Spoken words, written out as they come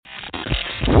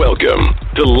Welcome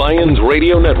to Lions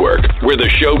Radio Network, where the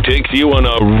show takes you on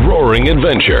a roaring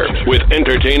adventure with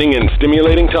entertaining and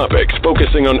stimulating topics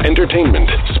focusing on entertainment,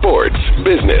 sports,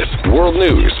 business, world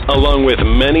news, along with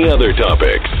many other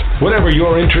topics. Whatever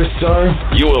your interests are,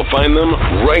 you will find them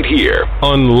right here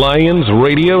on Lions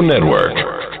Radio Network.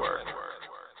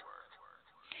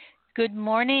 Good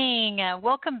morning.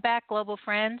 Welcome back, global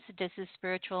friends. This is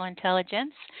Spiritual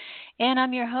Intelligence, and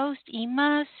I'm your host,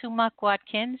 Ima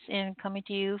Sumak-Watkins, and coming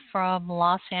to you from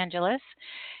Los Angeles.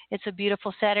 It's a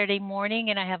beautiful Saturday morning,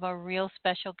 and I have a real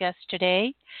special guest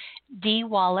today, Dee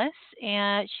Wallace,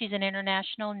 and she's an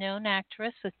international known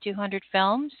actress with 200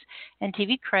 films and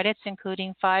TV credits,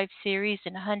 including 5 series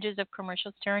and hundreds of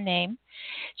commercials to her name.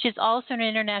 She's also an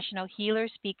international healer,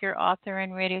 speaker, author,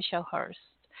 and radio show host.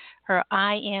 Her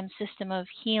I Am system of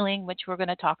healing, which we're going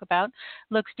to talk about,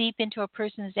 looks deep into a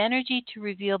person's energy to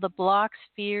reveal the blocks,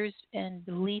 fears, and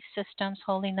belief systems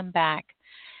holding them back.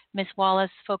 Ms.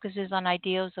 Wallace focuses on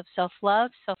ideals of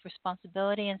self-love,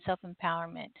 self-responsibility, and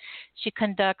self-empowerment. She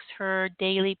conducts her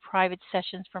daily private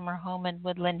sessions from her home in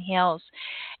Woodland Hills.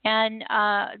 And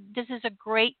this is a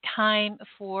great time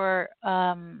for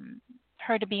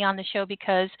her to be on the show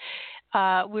because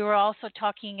we were also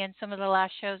talking in some of the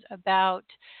last shows about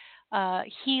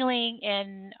healing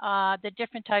and the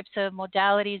different types of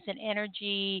modalities and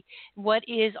energy, what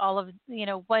is all of,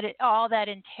 all that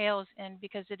entails, and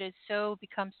because it is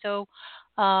become so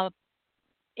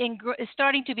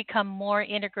starting to become more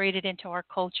integrated into our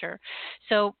culture.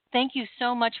 So thank you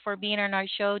so much for being on our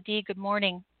show, Dee. Good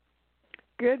morning.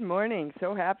 Good morning.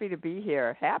 So happy to be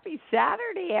here. Happy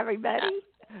Saturday, everybody.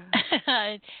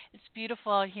 It's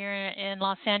beautiful out here in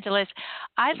Los Angeles.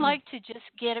 I'd like to just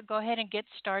go ahead and get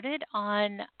started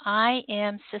on I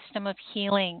Am System of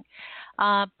Healing.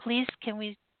 Please,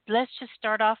 let's just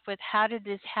start off with how did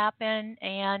this happen,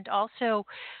 and also,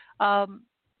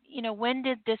 when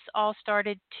did this all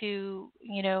started to,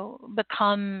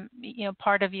 become,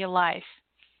 part of your life?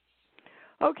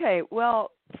 Okay,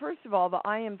 well, first of all, the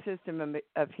I Am System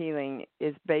of Healing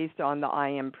is based on the I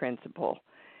Am principle.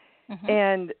 Mm-hmm.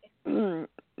 And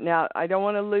now I don't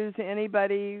want to lose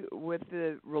anybody with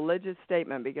the religious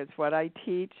statement because what I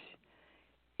teach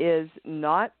is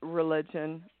not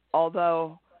religion,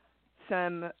 although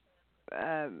some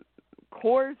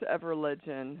cores of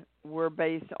religion were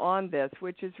based on this,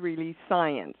 which is really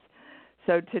science.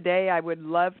 So today I would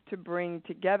love to bring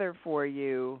together for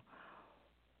you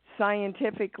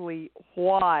scientifically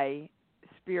why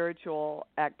spiritual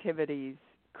activities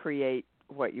create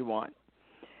what you want.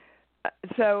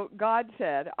 So God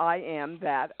said, I am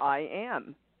that I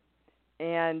am.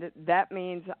 And that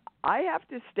means I have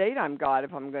to state I'm God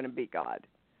if I'm going to be God.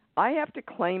 I have to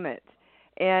claim it.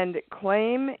 And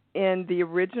claim in the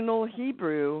original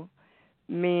Hebrew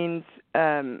means,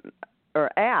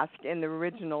 or ask in the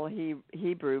original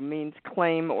Hebrew means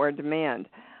claim or demand.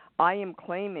 I am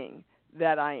claiming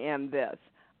that I am this.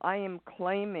 I am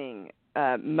claiming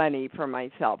money for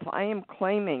myself. I am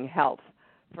claiming health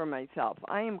for myself.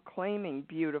 I am claiming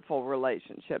beautiful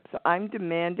relationships. I'm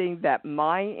demanding that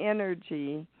my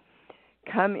energy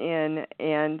come in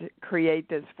and create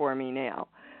this for me now.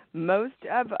 Most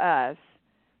of us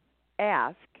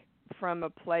ask from a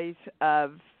place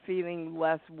of feeling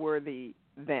less worthy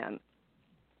than.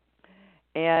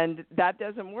 And that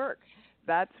doesn't work.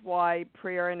 That's why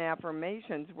prayer and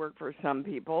affirmations work for some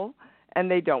people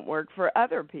and they don't work for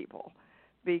other people,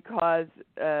 because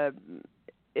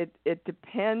it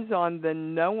depends on the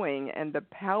knowing and the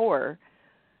power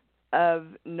of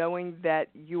knowing that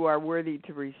you are worthy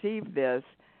to receive this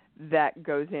that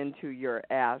goes into your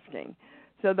asking.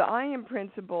 So the I Am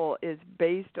principle is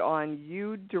based on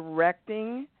you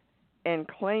directing and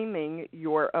claiming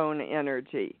your own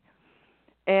energy.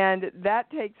 And that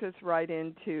takes us right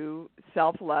into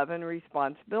self-love and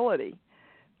responsibility.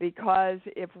 Because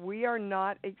if we are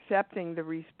not accepting the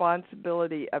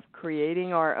responsibility of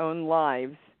creating our own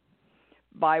lives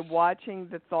by watching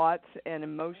the thoughts and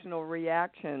emotional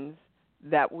reactions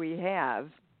that we have,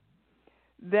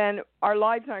 then our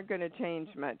lives aren't going to change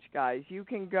much, guys. You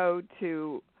can go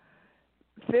to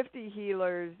 50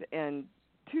 healers and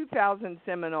 2,000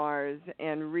 seminars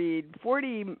and read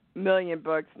 40 million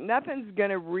books. Nothing's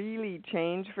going to really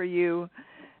change for you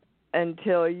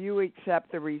until you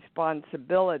accept the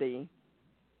responsibility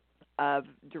of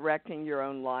directing your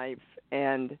own life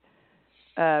and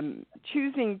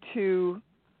choosing to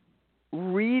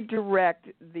redirect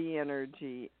the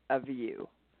energy of you.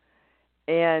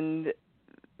 And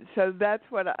so that's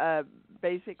what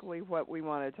basically what we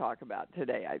want to talk about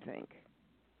today, I think.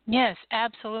 Yes,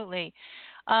 absolutely.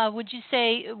 Would you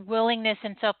say willingness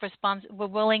and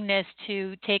willingness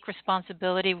to take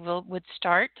responsibility would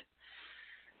start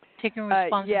taking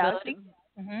responsibility?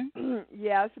 Yes,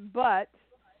 yes, but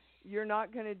you're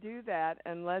not going to do that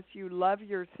unless you love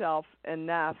yourself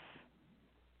enough.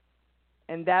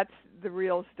 And that's the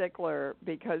real stickler,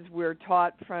 because we're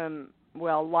taught from,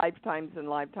 lifetimes and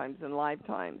lifetimes and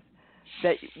lifetimes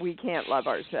that we can't love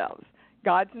ourselves.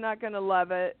 God's not going to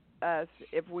love us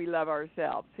if we love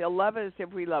ourselves. He'll love us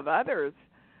if we love others,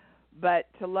 but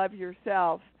to love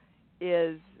yourself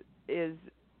is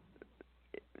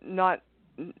not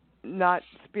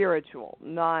spiritual,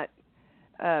 not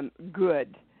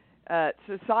good.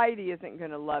 Society isn't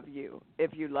going to love you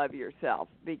if you love yourself,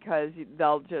 because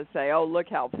they'll just say, oh, look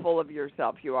how full of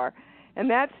yourself you are. And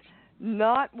that's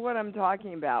not what I'm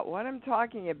talking about. What I'm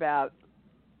talking about,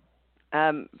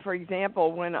 for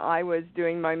example, when I was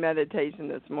doing my meditation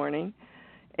this morning,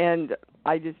 and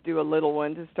I just do a little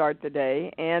one to start the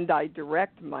day, and I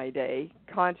direct my day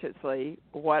consciously,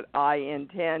 what I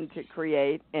intend to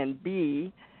create and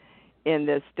be in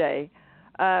this day,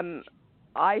 I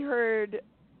heard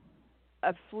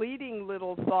a fleeting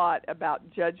little thought about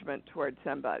judgment towards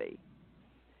somebody.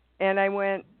 And I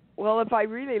went, well, if I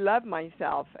really love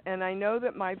myself and I know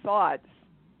that my thoughts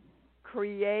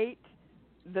create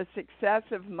the success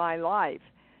of my life,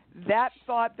 that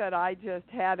thought that I just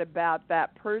had about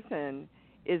that person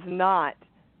is not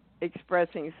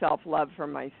expressing self-love for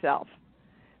myself,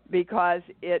 because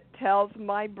it tells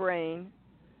my brain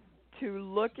to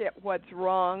look at what's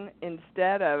wrong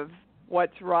instead of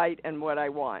what's right and what I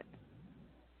want.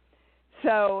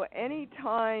 So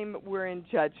anytime we're in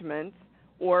judgment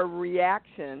or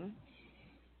reaction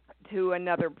to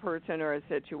another person or a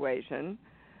situation,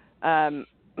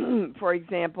 for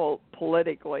example,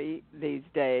 politically these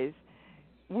days,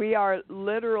 we are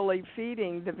literally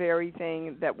feeding the very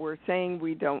thing that we're saying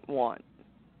we don't want.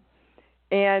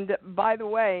 And by the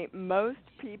way, most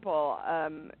people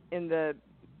in the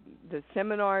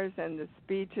seminars and the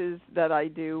speeches that I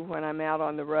do when I'm out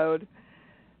on the road,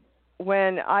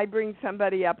 when I bring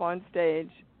somebody up on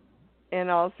stage and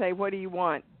I'll say, what do you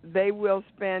want? They will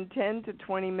spend 10 to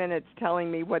 20 minutes telling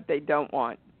me what they don't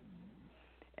want.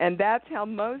 And that's how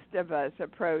most of us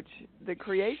approach the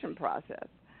creation process.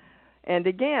 And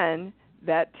again,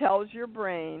 that tells your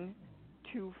brain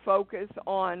to focus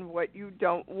on what you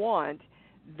don't want.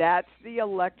 That's the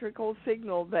electrical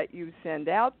signal that you send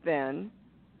out then.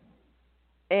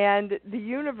 And the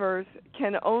universe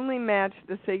can only match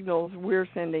the signals we're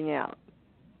sending out.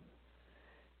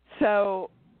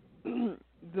 So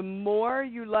the more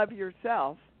you love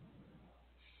yourself,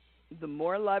 the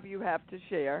more love you have to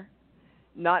share,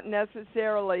 not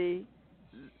necessarily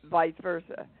vice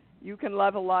versa. You can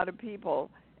love a lot of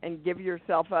people and give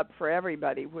yourself up for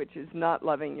everybody, which is not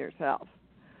loving yourself.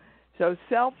 So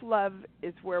self-love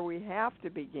is where we have to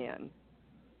begin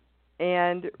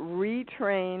and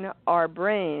retrain our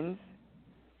brains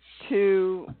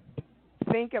to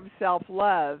think of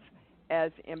self-love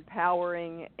as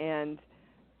empowering and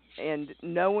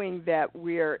knowing that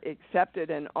we're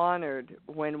accepted and honored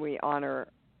when we honor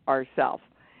ourselves.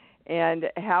 And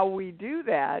how we do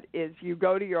that is you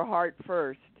go to your heart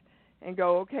first and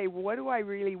go, okay, what do I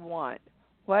really want?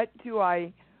 What do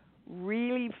I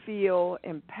really feel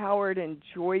empowered and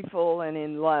joyful and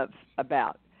in love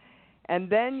about? And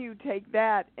then you take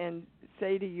that and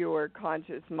say to your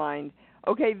conscious mind,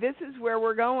 okay, this is where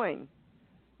we're going.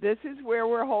 This is where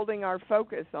we're holding our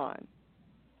focus on.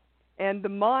 And the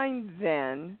mind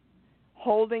then,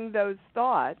 holding those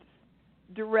thoughts,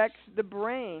 directs the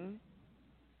brain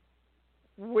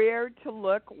where to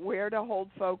look, where to hold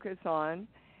focus on,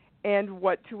 and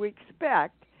what to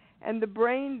expect. And the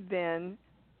brain then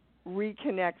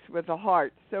reconnects with the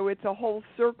heart. So it's a whole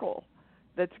circle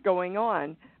that's going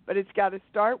on. But it's got to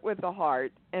start with the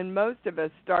heart, and most of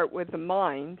us start with the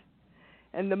mind.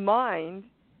 And the mind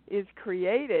is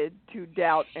created to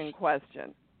doubt and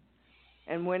question.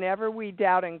 And whenever we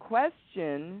doubt and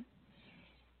question,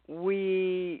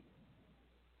 we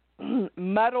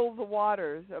muddle the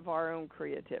waters of our own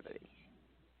creativity.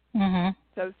 Mm-hmm.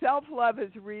 So self-love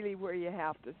is really where you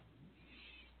have to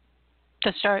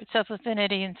start.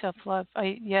 Self-affinity and self-love.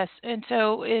 Yes. And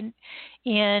so in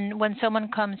when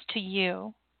someone comes to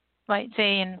you, right,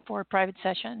 say for a private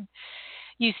session,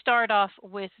 you start off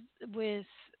with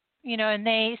and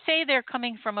they say they're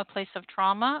coming from a place of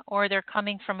trauma, or they're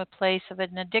coming from a place of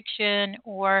an addiction,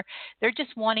 or they're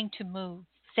just wanting to move.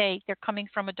 Say they're coming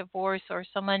from a divorce, or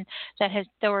someone has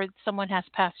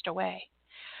passed away.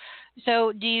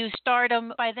 So do you start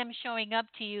them by them showing up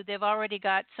to you? They've already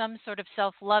got some sort of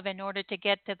self-love in order to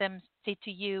get to them, say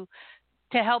to you,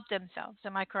 to help themselves.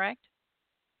 Am I correct?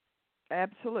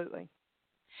 Absolutely.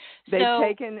 They've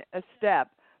taken a step,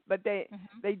 but they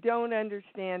don't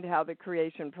understand how the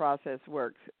creation process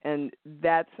works, and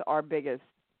that's our biggest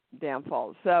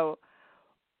downfall. So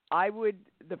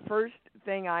the first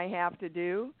thing I have to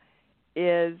do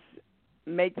is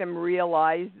make them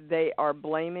realize they are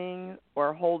blaming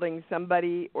or holding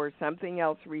somebody or something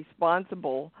else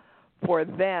responsible for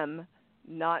them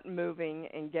not moving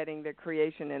and getting the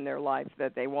creation in their life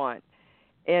that they want.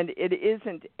 And it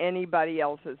isn't anybody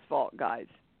else's fault, guys.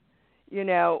 You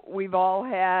know, we've all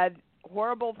had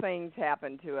horrible things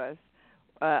happen to us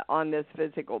on this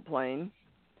physical plane.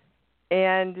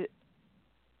 And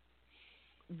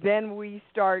then we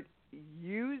start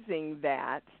using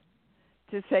that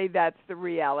to say that's the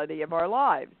reality of our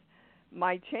lives.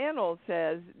 My channel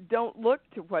says don't look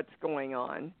to what's going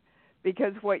on,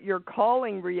 because what you're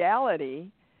calling reality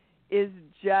is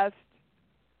just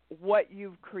what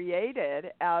you've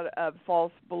created out of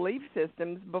false belief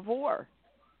systems before.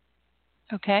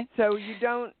 Okay. So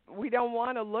we don't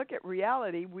want to look at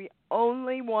reality. We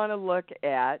only want to look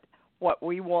at what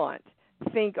we want.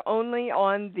 Think only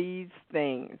on these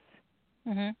things.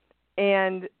 Mm-hmm.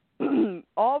 And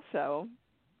also,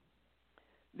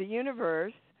 the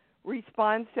universe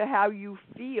responds to how you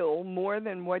feel more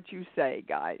than what you say,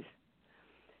 guys.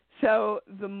 So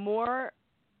the more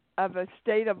of a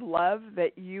state of love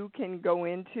that you can go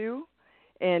into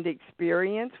and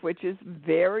experience, which is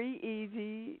very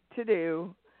easy to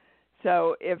do.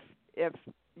 So if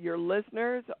your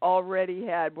listeners already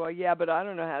had, well, yeah, but I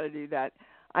don't know how to do that,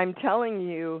 I'm telling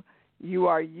you, you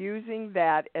are using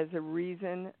that as a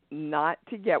reason not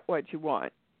to get what you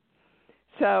want.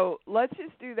 So let's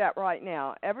just do that right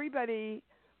now. Everybody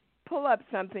pull up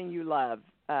something you love.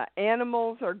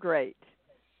 Animals are great.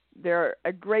 They're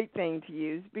a great thing to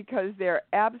use because they're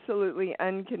absolutely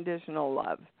unconditional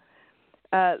love.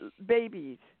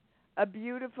 Babies, a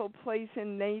beautiful place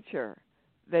in nature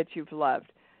that you've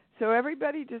loved. So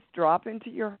everybody just drop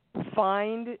into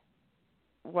find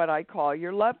what I call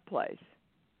your love place.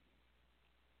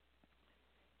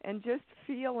 And just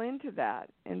feel into that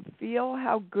and feel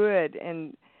how good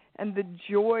and the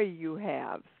joy you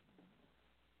have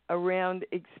around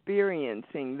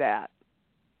experiencing that.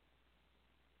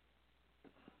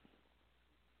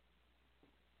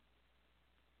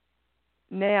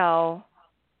 Now,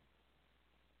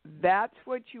 that's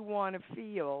what you want to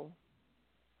feel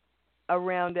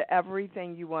around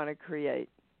everything you want to create.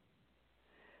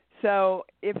 So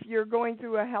if you're going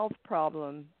through a health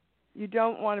problem, you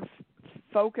don't want to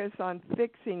focus on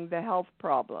fixing the health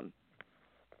problem.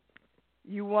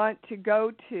 You want to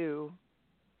go to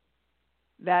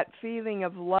that feeling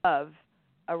of love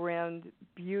around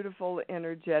beautiful,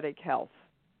 energetic health.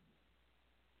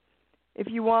 If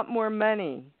you want more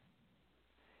money,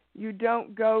 you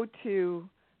don't go to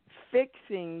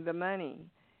fixing the money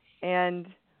and,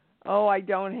 oh, I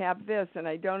don't have this and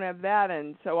I don't have that,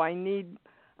 and so I need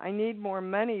more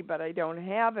money, but I don't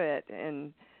have it,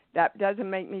 and that doesn't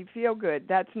make me feel good.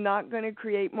 That's not going to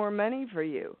create more money for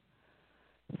you.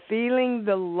 Feeling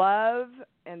the love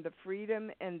and the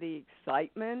freedom and the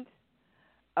excitement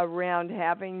around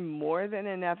having more than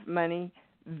enough money,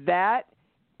 that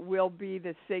will be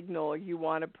the signal you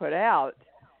want to put out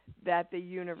that the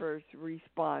universe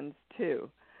responds to.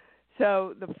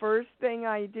 So the first thing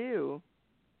I do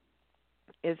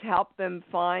is help them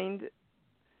find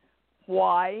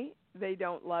why they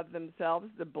don't love themselves,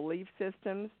 the belief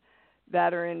systems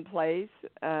that are in place.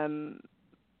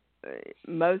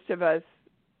 Most of us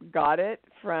got it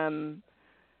from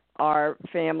our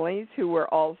families who were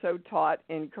also taught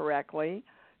incorrectly,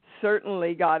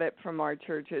 certainly got it from our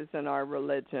churches and our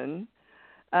religion.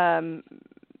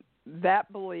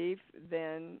 That belief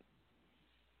then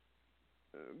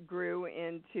grew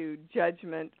into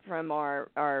judgment from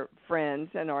our friends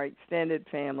and our extended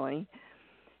family.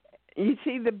 You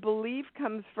see, the belief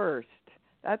comes first.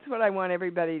 That's what I want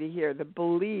everybody to hear. The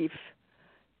belief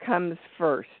comes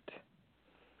first.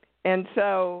 And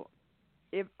so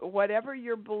if whatever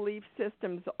your belief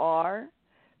systems are,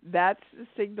 that's the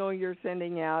signal you're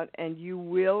sending out, and you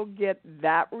will get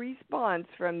that response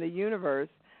from the universe,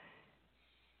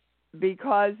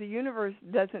 because the universe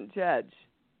doesn't judge.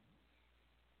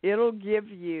 It'll give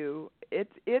you,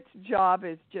 its job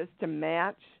is just to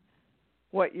match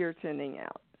what you're sending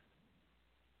out.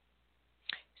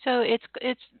 So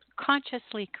it's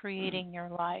consciously creating your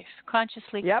life,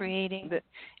 consciously creating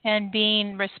and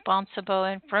being responsible,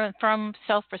 and from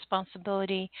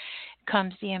self-responsibility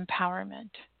comes the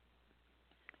empowerment.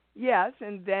 Yes,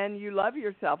 and then you love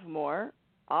yourself more,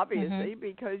 obviously,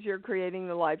 because you're creating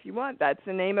the life you want. That's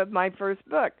the name of my first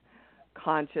book,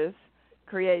 conscious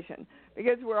creation,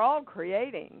 because we're all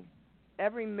creating.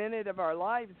 Every minute of our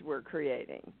lives we're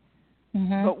creating.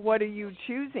 Mm-hmm. But what are you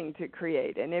choosing to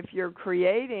create? And if you're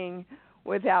creating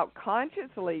without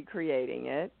consciously creating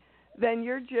it, then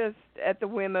you're just at the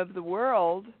whim of the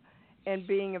world and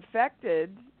being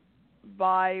affected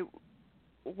by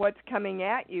what's coming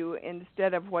at you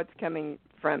instead of what's coming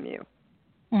from you.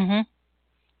 Mhm.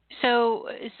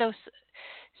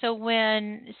 So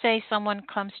when, say, someone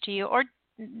comes to you or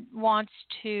wants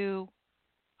to,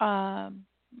 um,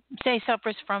 say,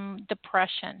 suffers from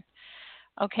depression,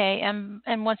 okay,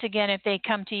 and once again, if they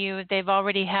come to you, they've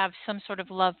already have some sort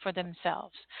of love for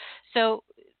themselves. So,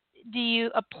 do you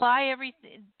apply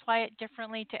it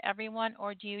differently to everyone,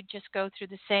 or do you just go through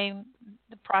the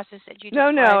process that you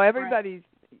described? No, everybody's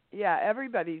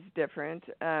different.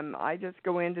 I just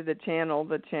go into the channel.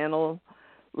 The channel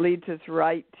leads us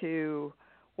right to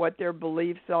what their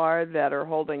beliefs are that are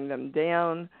holding them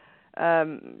down.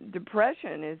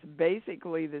 Depression is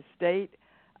basically the state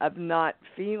of not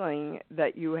feeling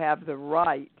that you have the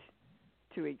right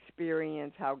to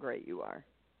experience how great you are.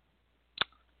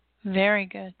 Very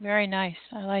good. Very nice.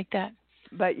 I like that.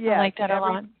 But yes, I like that a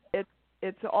lot.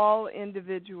 It's all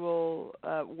individual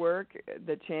work.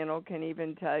 The channel can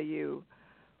even tell you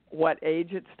what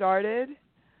age it started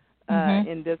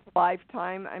in this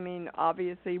lifetime. I mean,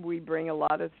 obviously, we bring a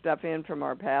lot of stuff in from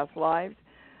our past lives.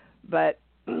 But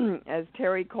as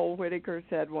Terry Cole Whitaker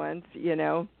said once,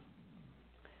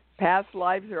 past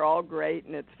lives are all great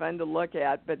and it's fun to look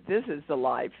at, but this is the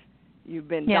life you've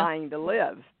been dying to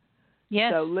live.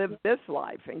 Yes. So live this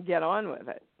life and get on with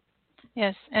it.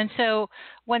 Yes, and so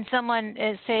when someone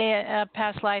is, say, a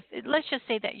past life, let's just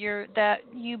say that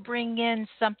you bring in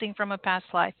something from a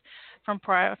past life, from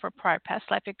prior past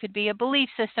life. It could be a belief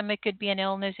system, it could be an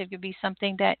illness, it could be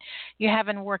something that you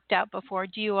haven't worked out before.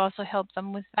 Do you also help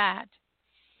them with that?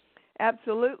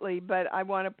 Absolutely, but I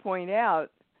want to point out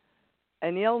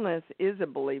an illness is a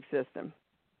belief system.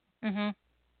 Mhm.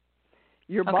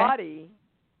 Your body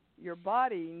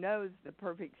knows the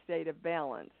perfect state of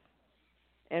balance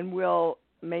and will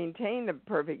maintain the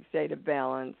perfect state of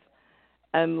balance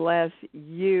unless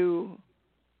you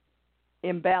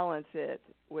imbalance it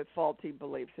with faulty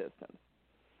belief systems.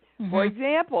 For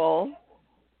example,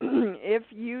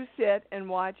 if you sit and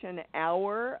watch an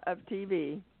hour of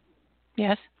TV,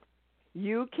 yes,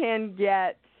 you can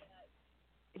get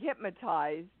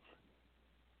hypnotized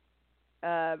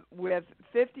with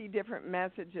 50 different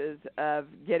messages of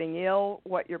getting ill,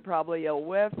 what you're probably ill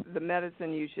with, the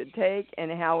medicine you should take,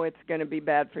 and how it's going to be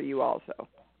bad for you also.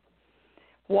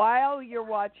 While you're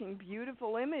watching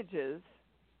beautiful images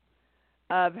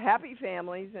of happy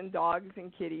families and dogs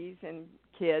and kitties and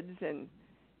kids and,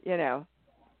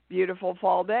 beautiful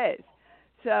fall days.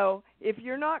 So if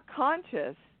you're not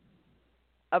conscious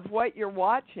of what you're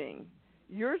watching,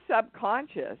 your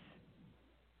subconscious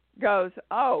goes,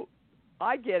 oh,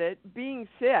 I get it. Being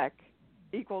sick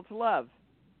equals love,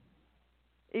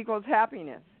 equals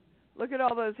happiness. Look at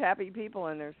all those happy people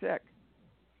and they're sick.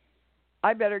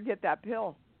 I better get that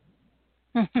pill.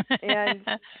 And,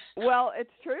 well,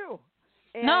 it's true.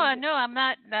 And, no, I'm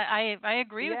not. I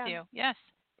agree with you. Yes.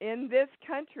 In this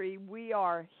country, we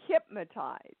are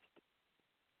hypnotized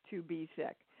to be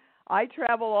sick. I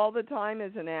travel all the time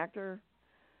as an actor,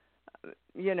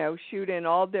 shoot in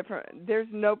all different. There's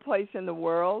no place in the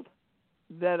world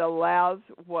that allows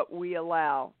what we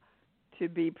allow to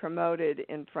be promoted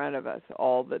in front of us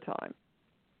all the time.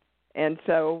 And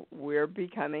so we're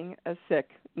becoming a sick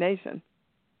nation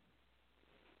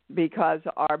because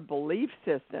our belief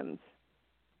systems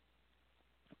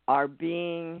are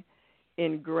being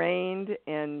ingrained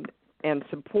and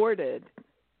supported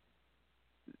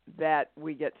that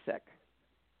we get sick.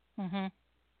 Mhm.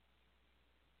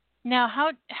 Now,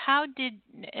 how did,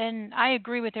 and I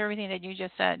agree with everything that you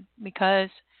just said, because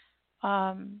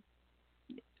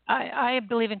I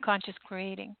believe in conscious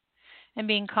creating and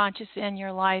being conscious in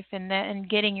your life, and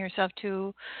getting yourself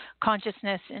to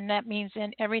consciousness, and that means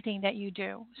in everything that you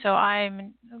do. So I'm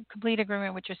in complete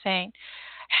agreement with what you're saying.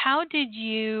 How did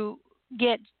you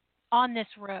get on this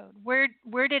road?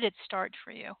 Where did it start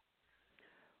for you?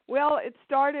 Well, it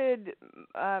started,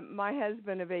 my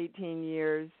husband of 18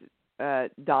 years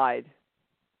died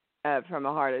from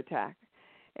a heart attack.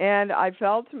 And I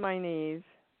fell to my knees,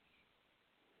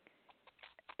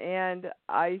 and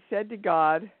I said to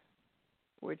God,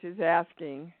 which is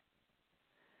asking,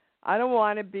 I don't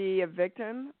want to be a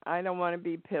victim. I don't want to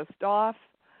be pissed off.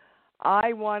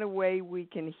 I want a way we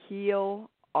can heal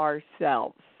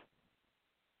ourselves.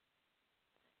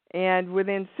 And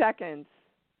within seconds,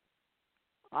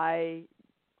 I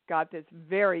got this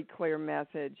very clear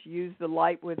message: use the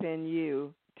light within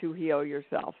you to heal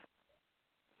yourself.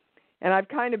 And I've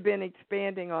kind of been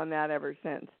expanding on that ever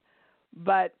since.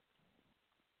 But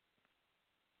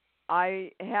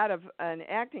I had an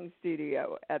acting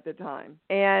studio at the time,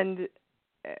 and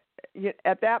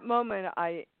at that moment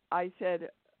I said,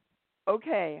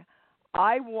 okay,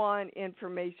 I want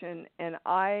information, and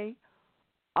I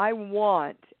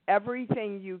want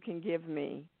everything you can give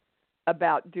me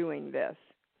about doing this.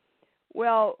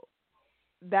 Well,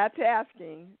 that's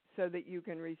asking so that you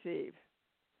can receive.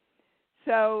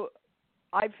 So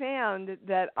I found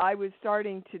that I was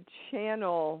starting to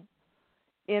channel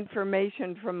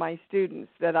information from my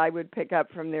students that I would pick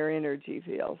up from their energy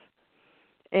fields.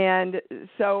 And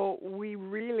so we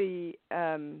really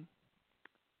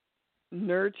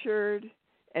nurtured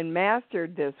and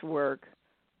mastered this work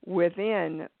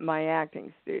within my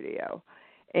acting studio.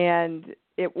 And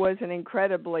it was an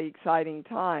incredibly exciting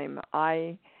time.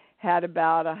 I had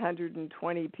about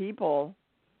 120 people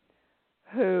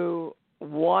who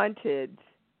wanted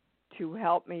to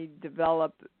help me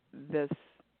develop this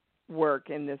work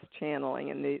and this channeling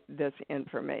and this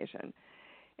information.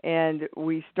 And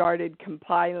we started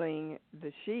compiling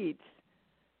the sheets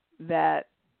that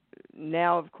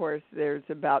now, of course, there's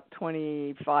about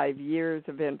 25 years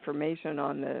of information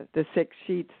on the 6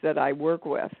 sheets that I work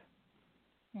with.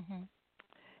 Mm-hmm.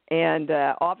 And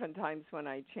oftentimes when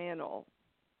I channel,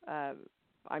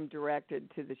 I'm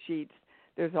directed to the sheets.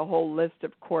 There's a whole list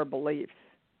of core beliefs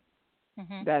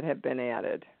that have been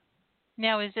added.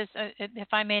 Now, is this,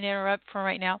 if I may interrupt for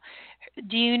right now,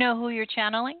 do you know who you're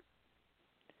channeling?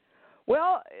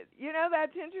 Well,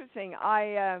 that's interesting.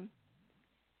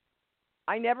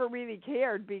 I never really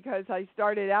cared because I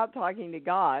started out talking to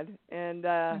God, and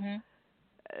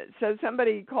so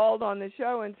somebody called on the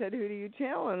show and said, who do you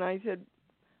channel? And I said,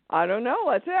 I don't know,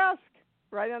 let's ask,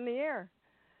 right on the air.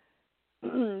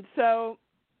 So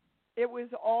it was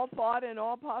all thought and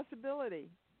all possibility.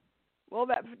 Well,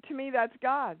 to me, that's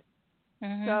God.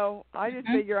 So I just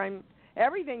figure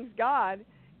everything's God.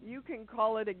 You can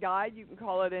call it a guide, you can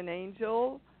call it an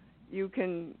angel, you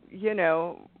can,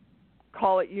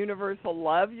 call it universal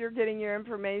love you're getting your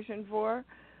information for,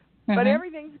 but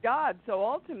everything's God. So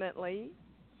ultimately,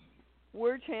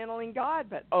 we're channeling God.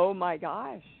 But oh my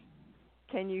gosh,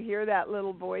 can you hear that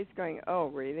little voice going, oh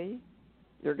really?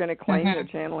 You're going to claim you're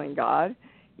channeling God?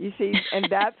 You see, and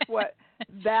that's what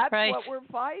right. What we're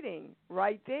fighting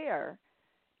right there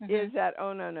is that,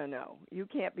 oh no, you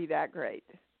can't be that great.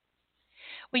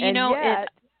 Well, yet,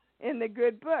 in the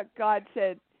good book, God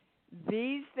said,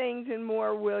 these things and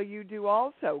more will you do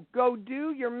also. Go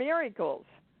do your miracles.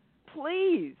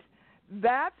 Please.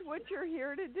 That's what you're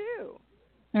here to do.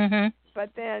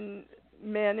 But then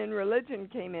men in religion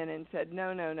came in and said,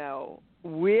 no.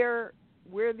 We're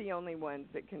the only ones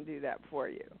that can do that for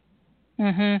you.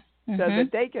 So that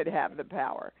they could have the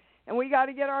power. And we got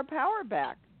to get our power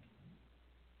back.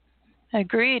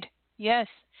 Agreed. Yes.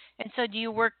 And so do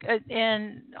you work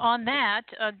on that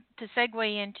to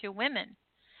segue into women,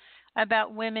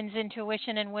 about women's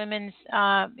intuition and women's,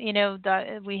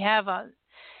 we have,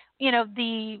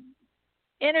 the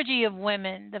energy of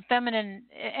women, the feminine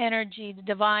energy, the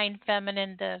divine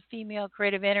feminine, the female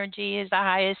creative energy is the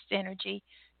highest energy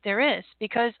there is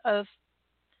because of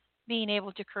being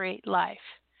able to create life.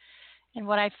 And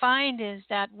what I find is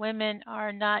that women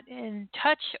are not in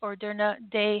touch, or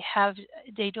they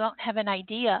don't have an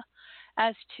idea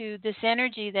as to this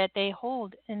energy that they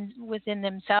hold within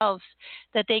themselves,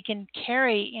 that they can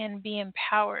carry and be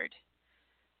empowered.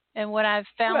 And what I've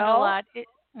found a lot. Gee,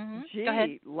 go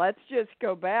ahead. Let's just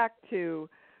go back to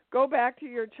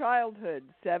your childhood,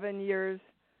 7 years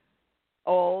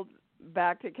old,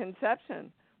 back to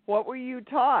conception. What were you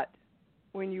taught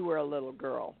when you were a little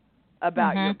girl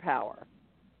about your power?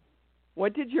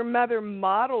 What did your mother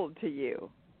model to you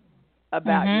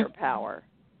about your power?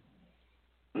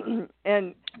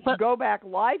 And go back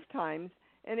lifetimes,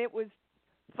 and it was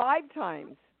 5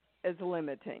 times as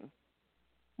limiting.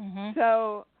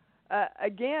 So,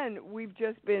 again, we've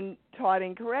just been taught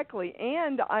incorrectly.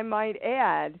 And I might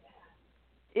add,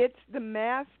 it's the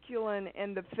masculine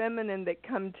and the feminine that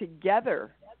come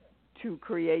together to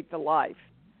create the life.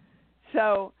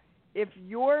 So if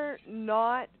you're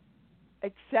not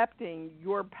accepting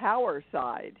your power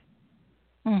side,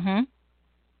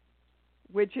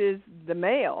 which is the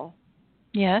male,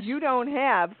 yes, you don't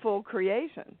have full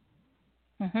creation.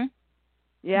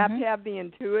 You have to have the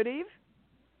intuitive,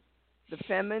 the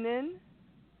feminine,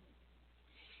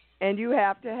 and you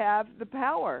have to have the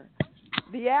power,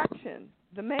 the action,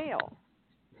 the male.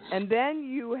 And then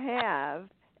you have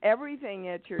everything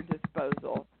at your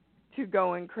disposal to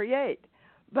go and create.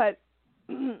 But,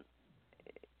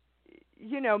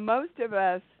 most of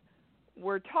us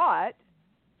were taught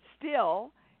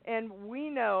still, and we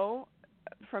know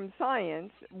from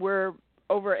science we're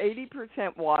over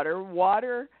 80% water.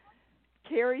 Water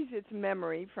carries its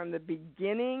memory from the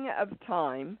beginning of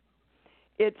time.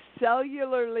 It's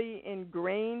cellularly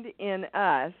ingrained in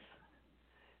us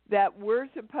that we're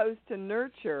supposed to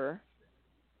nurture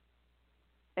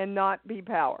and not be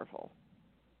powerful.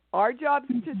 Our job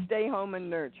is to stay home and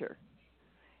nurture.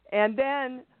 And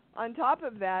then, on top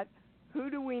of that, who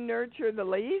do we nurture the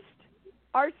least?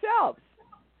 Ourselves.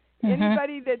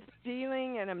 Anybody that's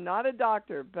dealing, and I'm not a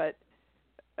doctor, but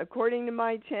according to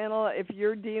my channel, if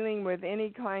you're dealing with any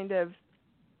kind of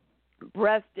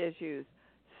breast issues,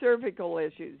 cervical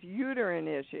issues, uterine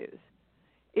issues,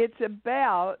 it's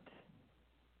about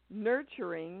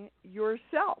nurturing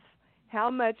yourself. How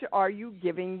much are you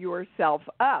giving yourself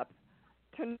up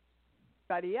to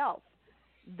somebody else?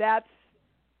 That's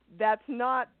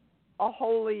not a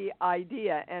holy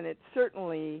idea, and it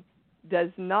certainly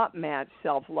does not match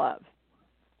self-love.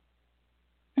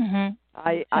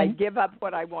 I give up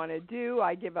what I want to do.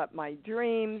 I give up my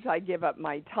dreams. I give up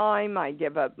my time. I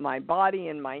give up my body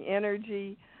and my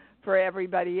energy for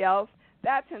everybody else.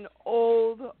 That's an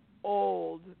old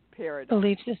paradigm.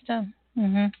 Belief system.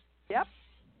 Yep.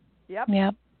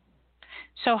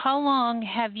 So how long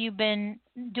have you been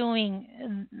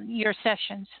doing your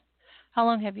sessions? How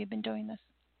long have you been doing this?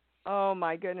 Oh,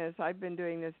 my goodness. I've been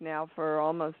doing this now for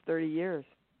almost 30 years.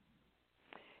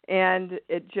 And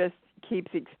it just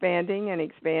keeps expanding and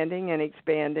expanding and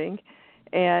expanding.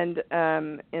 And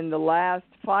in the last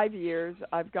 5 years,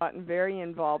 I've gotten very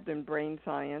involved in brain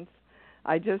science.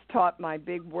 I just taught my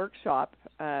big workshop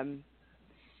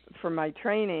for my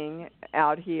training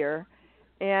out here.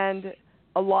 And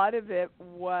a lot of it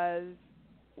was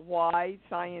why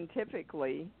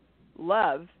scientifically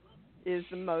love is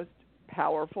the most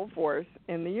powerful force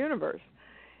in the universe.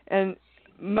 And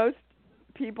most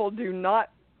people do not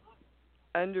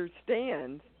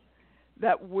understand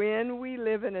that when we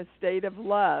live in a state of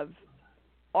love,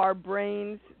 our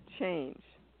brains change.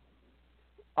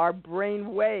 Our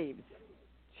brain waves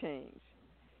change.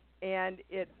 And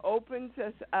it opens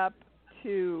us up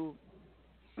to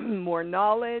more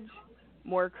knowledge,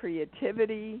 more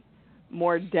creativity,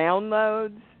 more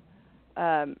downloads,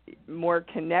 more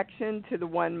connection to the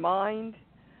one mind.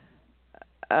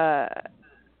 But,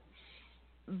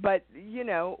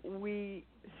 we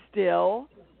still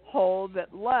hold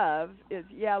that love is,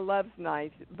 love's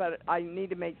nice, but I need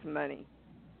to make some money.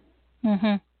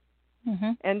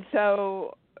 And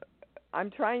so I'm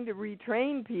trying to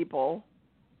retrain people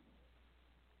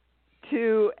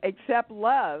to accept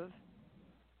love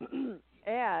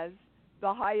as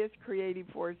the highest creative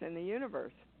force in the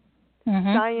universe.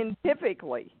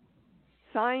 Scientifically.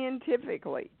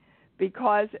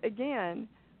 Because, again,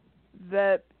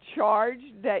 the charge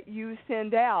that you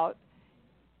send out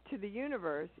to the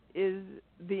universe is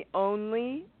the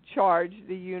only charge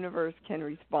the universe can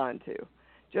respond to.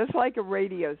 Just like a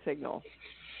radio signal.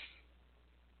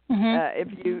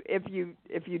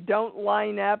 If you don't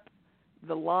line up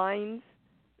the lines,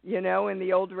 in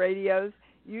the old radios,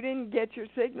 you didn't get your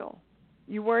signal.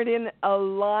 You weren't in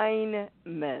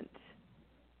alignment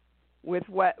with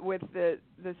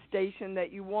the station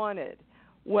that you wanted.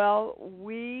 Well,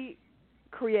 we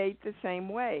create the same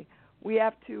way. We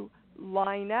have to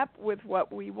line up with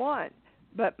what we want.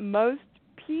 But most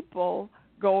people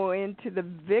go into the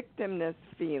victimness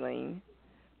feeling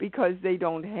because they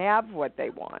don't have what they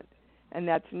want. And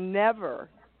that's never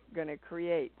going to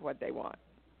create what they want.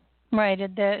 Right.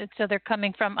 So they're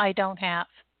coming from, I don't have.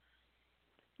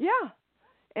 Yeah.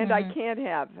 And I can't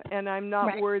have. And I'm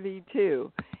not worthy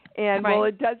to. And, well,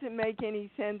 it doesn't make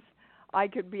any sense. I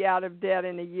could be out of debt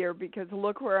in a year because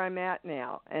look where I'm at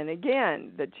now. And,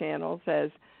 again, the channel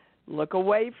says, look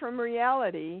away from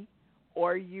reality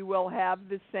or you will have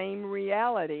the same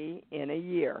reality in a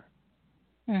year.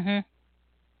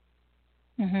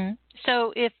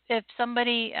 So if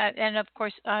somebody, and of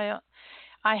course I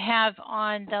have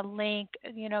on the link,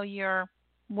 your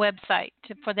website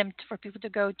for people to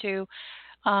go to,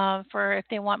 for if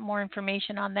they want more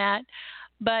information on that.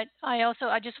 But I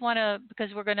just want to,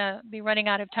 because we're going to be running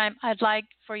out of time, I'd like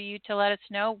for you to let us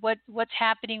know what's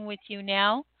happening with you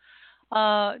now.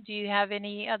 Do you have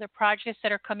any other projects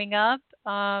that are coming up?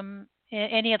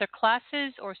 Any other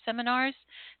classes or seminars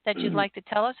that you'd like to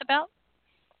tell us about?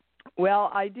 Well,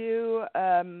 I do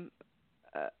a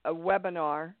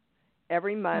webinar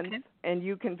every month, and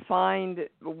you can find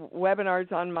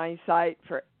webinars on my site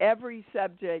for every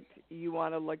subject you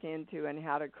want to look into and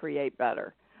how to create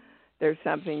better. there's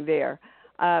something there.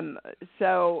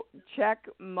 So check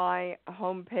my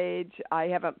homepage. I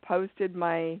haven't posted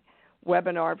my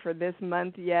webinar for this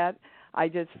month yet. I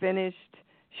just finished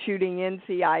shooting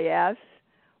NCIS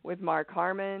with Mark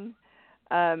Harmon.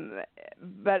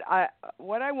 But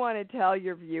what I want to tell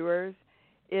your viewers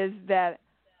is that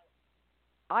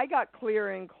I got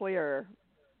clearer and clearer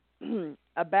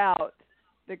about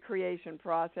the creation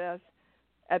process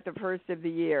at the first of the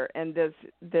year, and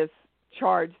this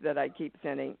charge that I keep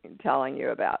telling you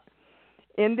about.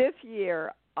 In this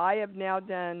year, I have now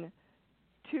done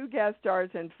 2 guest stars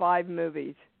in 5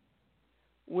 movies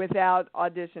without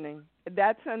auditioning.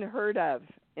 That's unheard of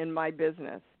in my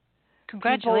business.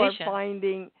 Congratulations.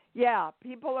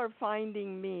 People are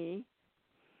finding me,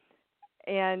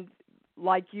 and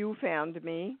like you found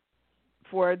me,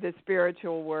 for the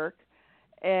spiritual work.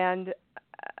 And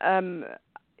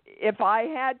if I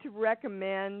had to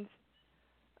recommend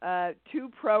 2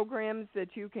 programs that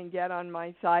you can get on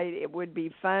my site, it would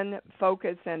be Fun,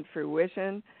 Focus, and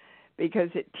Fruition, because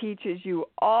it teaches you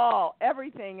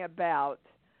everything about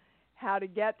how to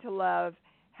get to love,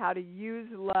 how to use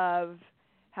love,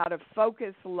 how to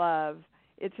focus love.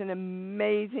 It's an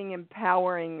amazing,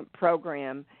 empowering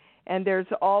program. And there's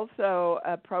also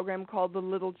a program called the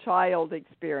Little Child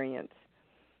Experience,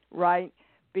 right?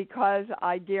 Because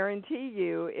I guarantee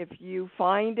you, if you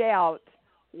find out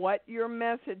what your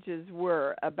messages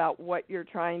were about what you're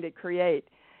trying to create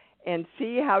and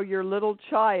see how your little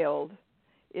child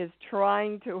is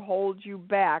trying to hold you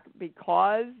back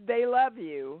because they love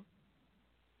you,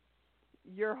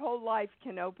 your whole life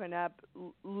can open up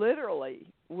literally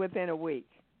within a week.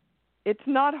 It's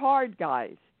not hard,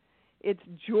 guys. It's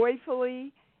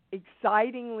joyfully,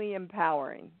 excitingly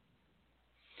empowering.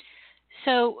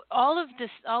 So all of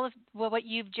what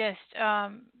you've just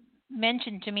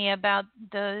mentioned to me about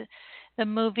the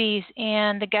movies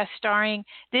and the guest starring,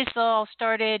 this all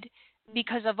started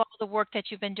because of all the work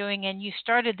that you've been doing, and you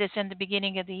started this in the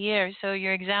beginning of the year. So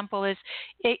your example is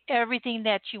everything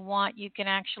that you want, you can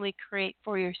actually create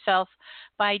for yourself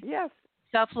by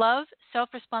self-love,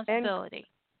 self-responsibility.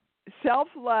 And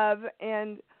self-love,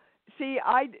 and see,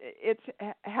 it's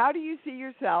how do you see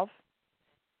yourself,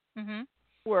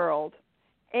 world,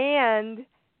 and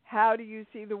how do you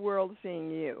see the world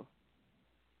seeing you?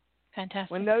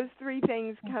 Fantastic. When those 3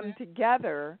 things come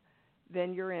together,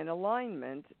 then you're in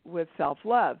alignment with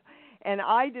self-love. And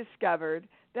I discovered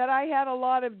that I had a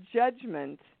lot of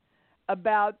judgment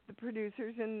about the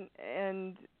producers and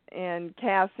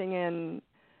casting and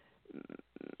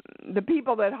the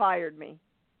people that hired me,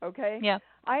 okay? Yeah.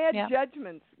 I had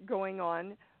judgments going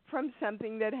on from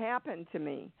something that happened to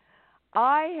me.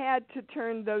 I had to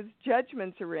turn those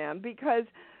judgments around because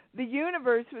the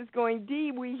universe was going,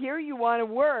 Dee, we hear you want to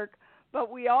work,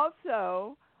 but we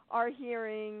also are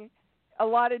hearing a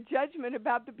lot of judgment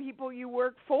about the people you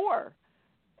work for,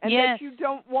 and that you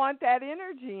don't want that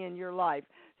energy in your life.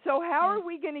 So how are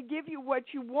we going to give you what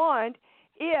you want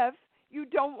if you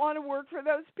don't want to work for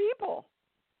those people?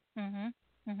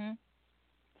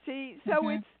 See,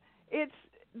 so it's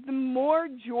the more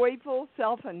joyful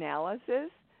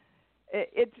self-analysis.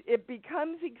 It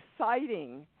becomes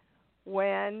exciting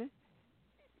when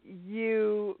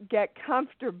you get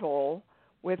comfortable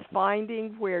with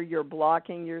finding where you're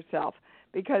blocking yourself.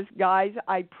 Because, guys,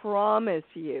 I promise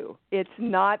you, it's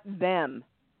not them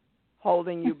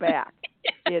holding you back.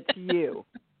 It's you.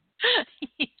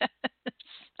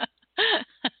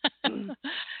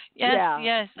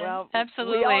 Yes, well,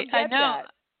 absolutely. We all get that.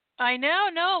 I know.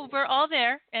 No, we're all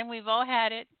there, and we've all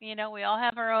had it. You know, we all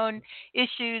have our own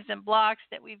issues and blocks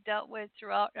that we've dealt with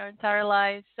throughout our entire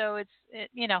lives. So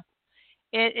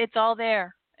it's all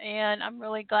there. And I'm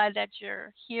really glad that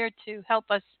you're here to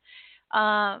help us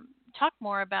talk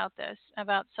more about this,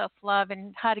 about self-love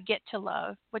and how to get to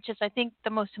love, which is, I think, the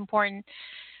most important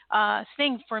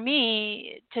thing for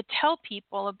me to tell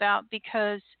people about,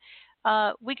 because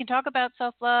we can talk about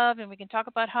self-love and we can talk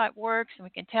about how it works and we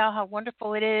can tell how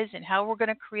wonderful it is and how we're going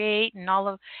to create and all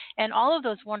of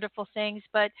those wonderful things.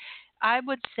 But I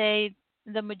would say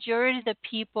the majority of the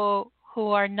people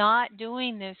who are not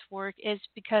doing this work is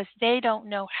because they don't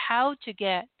know how to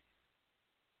get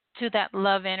to that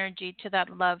love energy, to that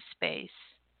love space.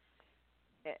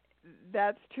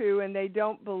 That's true, and they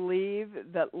don't believe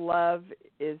that love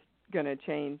is going to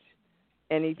change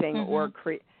anything or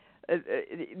create.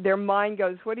 Their mind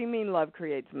goes, what do you mean love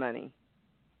creates money?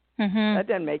 That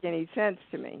doesn't make any sense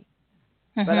to me.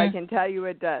 But I can tell you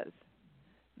it does.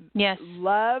 Yes.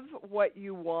 Love what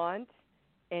you want,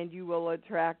 and you will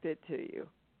attract it to you.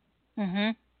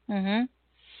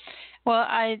 Well,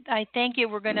 I thank you.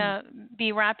 We're going to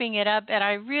be wrapping it up, and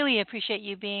I really appreciate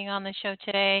you being on the show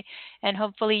today. And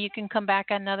hopefully, you can come back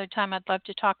another time. I'd love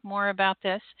to talk more about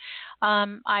this.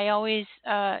 I always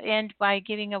end by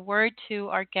giving a word to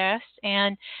our guests,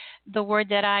 and the word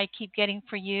that I keep getting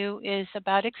for you is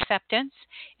about acceptance.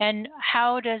 And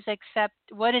what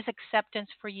is acceptance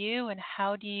for you, and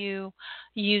how do you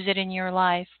use it in your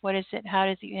life? What is it?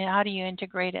 How do you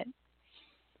integrate it?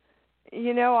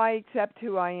 I accept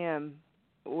who I am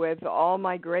with all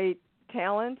my great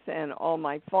talents and all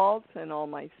my faults and all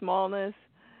my smallness.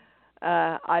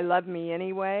 I love me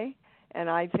anyway, and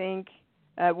I think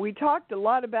we talked a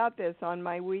lot about this on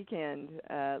my weekend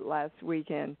last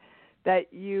weekend, that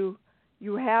you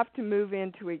have to move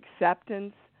into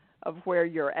acceptance of where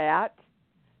you're at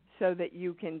so that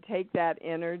you can take that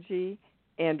energy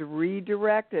and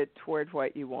redirect it toward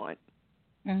what you want.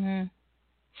 Mm-hmm.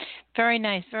 Very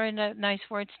nice, nice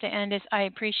words to end. I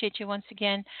appreciate you once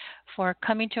again for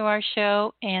coming to our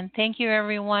show, and thank you,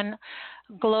 everyone,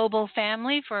 global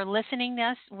family, for listening to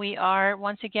us. We are,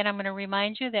 once again, I'm going to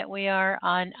remind you that we are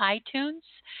on iTunes,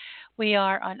 we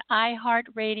are on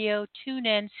iHeartRadio,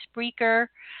 TuneIn, Spreaker,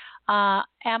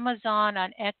 Amazon,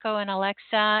 on Echo and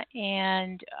Alexa,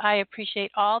 and I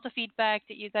appreciate all the feedback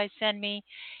that you guys send me.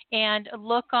 And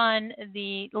look on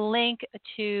the link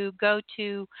to go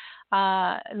to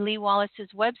Lee Wallace's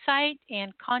website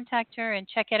and contact her and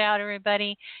check it out,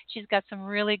 everybody. She's got some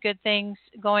really good things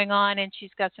going on, and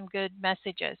she's got some good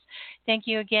messages. Thank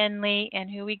you again, Lee, and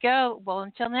here we go. Well,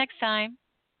 until next time.